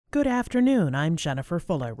Good afternoon. I'm Jennifer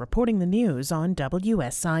Fuller reporting the news on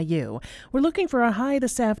WSIU. We're looking for a high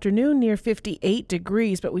this afternoon near 58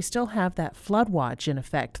 degrees, but we still have that flood watch in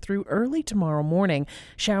effect through early tomorrow morning.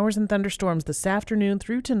 Showers and thunderstorms this afternoon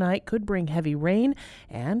through tonight could bring heavy rain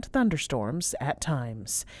and thunderstorms at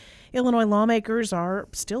times. Illinois lawmakers are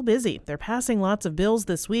still busy. They're passing lots of bills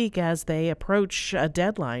this week as they approach a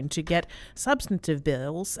deadline to get substantive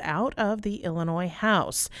bills out of the Illinois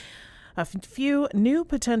House. A few new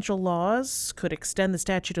potential laws could extend the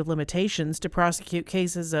statute of limitations to prosecute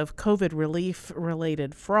cases of COVID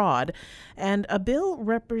relief-related fraud. And a bill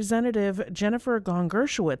Representative Jennifer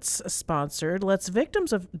Gongershowitz sponsored lets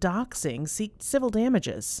victims of doxing seek civil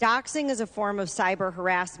damages. Doxing is a form of cyber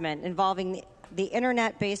harassment involving the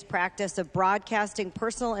internet-based practice of broadcasting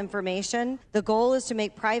personal information. The goal is to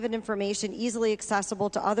make private information easily accessible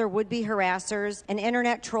to other would-be harassers and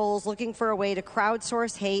internet trolls looking for a way to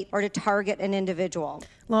crowdsource hate or to target an individual.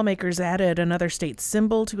 Lawmakers added another state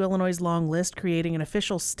symbol to Illinois' long list, creating an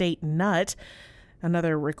official state nut.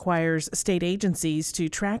 Another requires state agencies to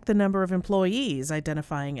track the number of employees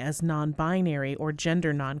identifying as non-binary or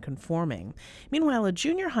gender non-conforming. Meanwhile, a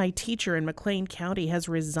junior high teacher in McLean County has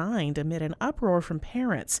resigned amid an uproar from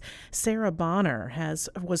parents. Sarah Bonner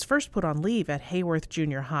was first put on leave at Hayworth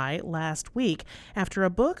Junior High last week after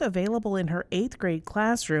a book available in her 8th grade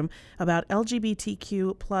classroom about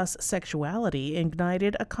LGBTQ plus sexuality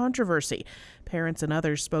ignited a controversy. Parents and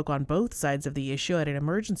others spoke on both sides of the issue at an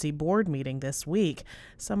emergency board meeting this week.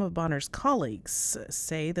 Some of Bonner's colleagues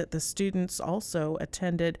say that the students also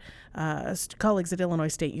attended, colleagues at Illinois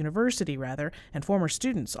State University, and former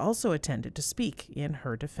students also attended to speak in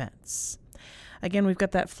her defense. Again, we've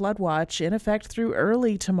got that flood watch in effect through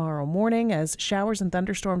early tomorrow morning as showers and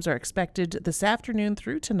thunderstorms are expected this afternoon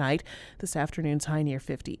through tonight. This afternoon's high near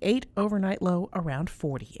 58, overnight low around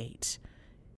 48.